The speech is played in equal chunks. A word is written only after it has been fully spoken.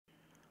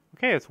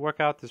Okay, let's work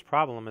out this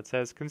problem. It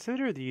says,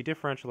 consider the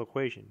differential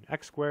equation,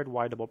 x squared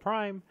y double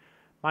prime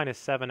minus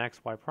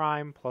 7xy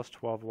prime plus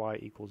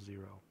 12y equals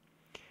 0.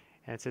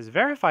 And it says,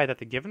 verify that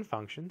the given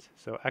functions,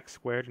 so x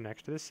squared and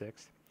x to the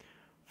sixth,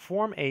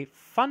 form a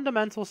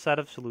fundamental set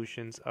of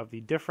solutions of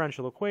the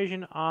differential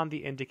equation on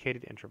the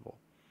indicated interval.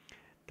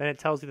 Then it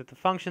tells you that the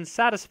functions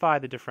satisfy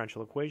the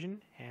differential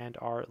equation and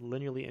are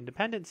linearly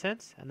independent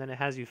since, and then it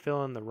has you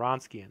fill in the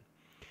Wronskian.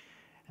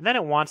 And then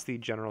it wants the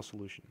general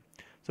solution.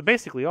 So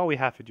basically all we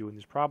have to do in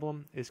this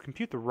problem is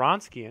compute the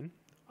Wronskian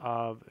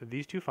of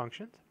these two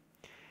functions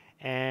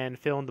and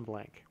fill in the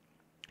blank.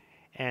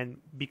 And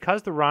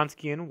because the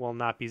Wronskian will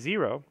not be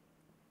 0,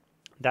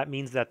 that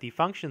means that the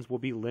functions will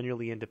be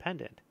linearly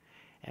independent.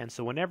 And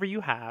so whenever you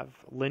have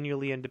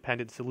linearly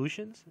independent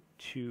solutions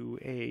to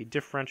a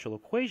differential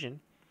equation,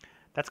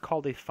 that's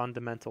called a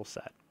fundamental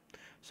set.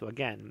 So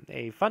again,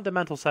 a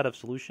fundamental set of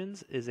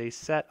solutions is a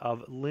set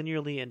of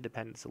linearly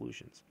independent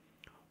solutions.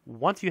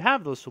 Once you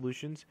have those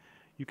solutions,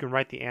 you can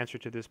write the answer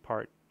to this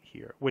part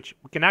here, which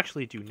we can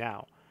actually do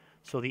now.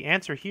 So the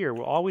answer here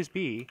will always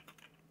be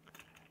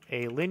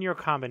a linear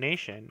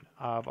combination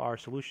of our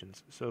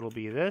solutions. So it'll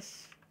be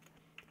this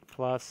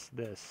plus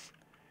this.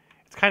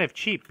 It's kind of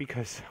cheap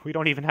because we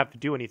don't even have to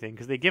do anything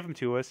because they give them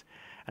to us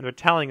and they're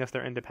telling us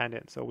they're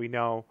independent. So we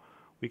know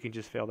we can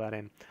just fill that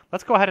in.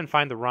 Let's go ahead and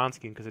find the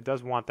Wronskian because it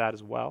does want that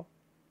as well.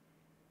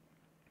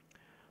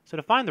 So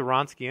to find the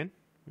Wronskian,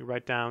 we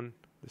write down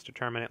this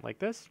determinant like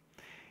this.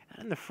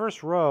 And in the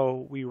first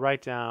row, we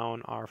write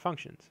down our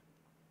functions.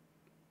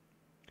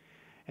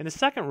 In the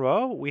second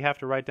row, we have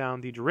to write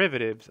down the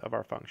derivatives of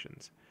our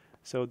functions.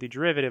 So the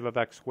derivative of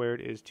x squared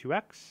is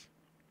 2x,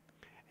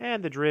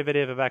 and the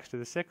derivative of x to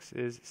the 6th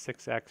is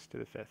 6x to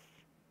the 5th.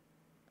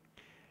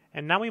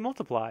 And now we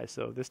multiply.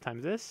 So this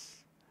times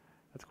this,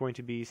 that's going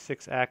to be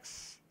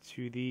 6x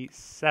to the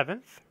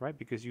 7th, right?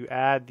 Because you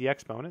add the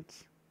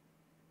exponents.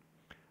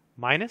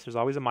 Minus, there's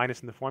always a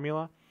minus in the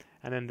formula.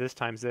 And then this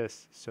times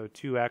this, so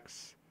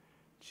 2x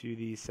to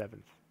the 7th.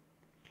 And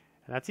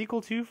that's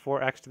equal to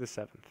 4x to the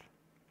 7th.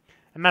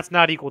 And that's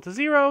not equal to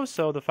 0,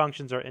 so the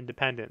functions are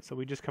independent. So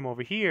we just come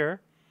over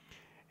here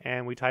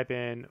and we type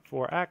in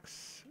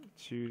 4x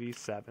to the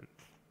 7th.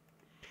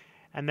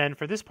 And then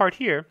for this part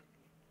here,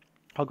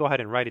 I'll go ahead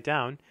and write it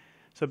down.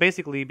 So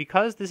basically,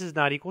 because this is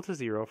not equal to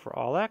 0 for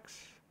all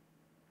x,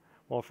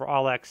 well, for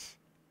all x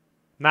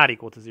not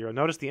equal to 0,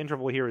 notice the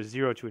interval here is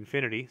 0 to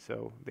infinity,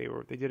 so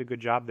they did a good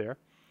job there.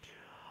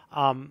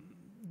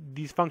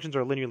 These functions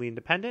are linearly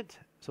independent,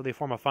 so they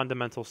form a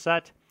fundamental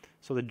set.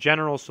 So the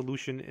general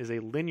solution is a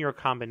linear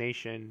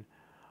combination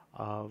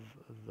of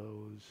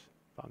those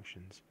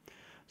functions.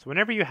 So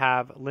whenever you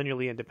have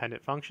linearly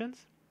independent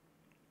functions,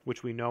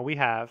 which we know we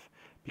have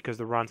because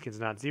the Wronskian is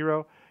not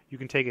 0, you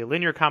can take a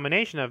linear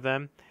combination of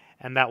them,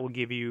 and that will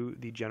give you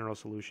the general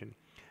solution.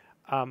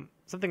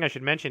 Something I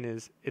should mention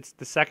is it's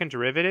the second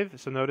derivative,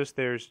 so notice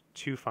there's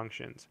two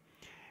functions.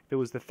 If it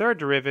was the third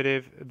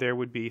derivative, there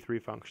would be three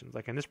functions.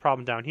 Like in this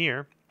problem down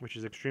here, which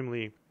is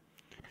extremely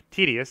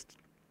tedious,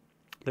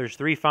 there's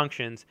three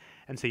functions,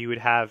 and so you would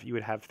have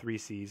 3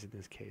 c's in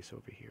this case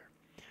over here.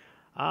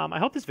 I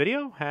hope this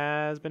video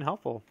has been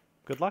helpful.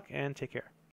 Good luck and take care.